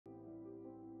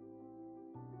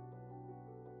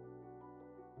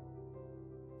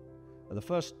And the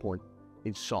first point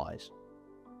is size.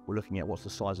 We're looking at what's the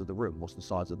size of the room, what's the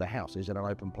size of the house, is it an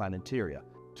open plan interior?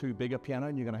 Too big a piano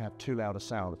and you're going to have too loud a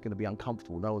sound, it's going to be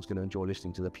uncomfortable, no one's going to enjoy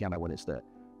listening to the piano when it's there.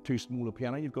 Too small a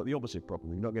piano, you've got the opposite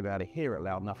problem, you're not going to be able to hear it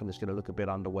loud enough and it's going to look a bit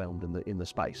underwhelmed in the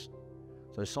space.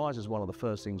 So size is one of the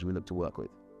first things we look to work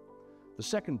with. The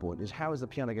second point is, how is the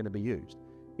piano going to be used?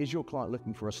 Is your client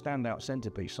looking for a standout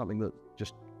centerpiece, something that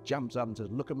just jumps up and says,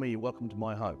 look at me, welcome to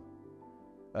my home?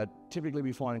 Typically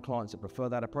we find clients that prefer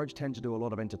that approach tend to do a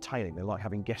lot of entertaining. They like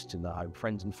having guests in their home,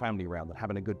 friends and family around and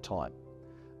having a good time.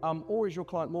 Or is your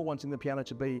client more wanting the piano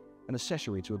to be an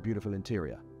accessory to a beautiful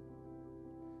interior?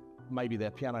 Maybe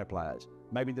they're piano players.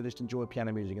 Maybe they just enjoy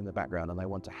piano music in the background and they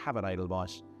want to have an idle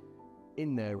device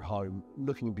in their home,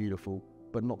 looking beautiful,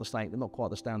 but not quite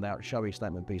the standout, showy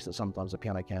statement piece that sometimes a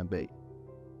piano can be.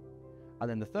 And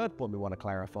then the third point we want to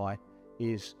clarify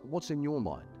is, what's in your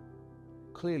mind?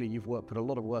 Clearly you've put a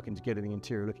lot of work into getting the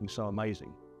interior looking so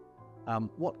amazing.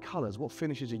 What colours, what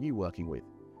finishes are you working with?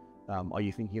 Are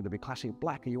you thinking it'll be classic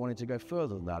black? Are you wanting to go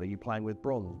further than that? Are you playing with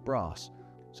bronze, brass?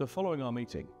 So following our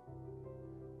meeting,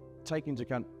 taking into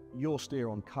account your steer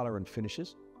on colour and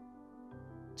finishes,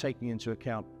 taking into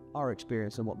account our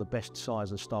experience and what the best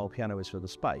size and style piano is for the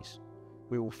space,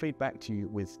 we will feed back to you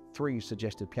with 3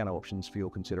 suggested piano options for your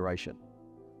consideration.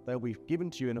 They'll be given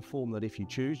to you in a form that if you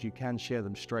choose, you can share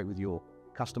them straight with your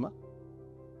customer.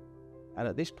 And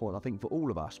at this point, I think for all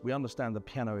of us, we understand the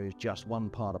piano is just one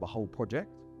part of a whole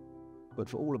project. But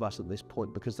for all of us at this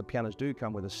point, because the pianos do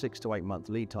come with a 6 to 8 month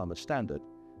lead time as standard,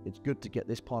 it's good to get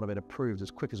this part of it approved as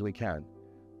quick as we can.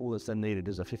 All that's then needed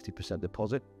is a 50%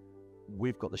 deposit.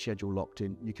 We've got the schedule locked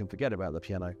in. You can forget about the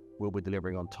piano. We'll be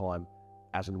delivering on time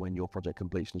as and when your project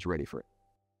completion is ready for it.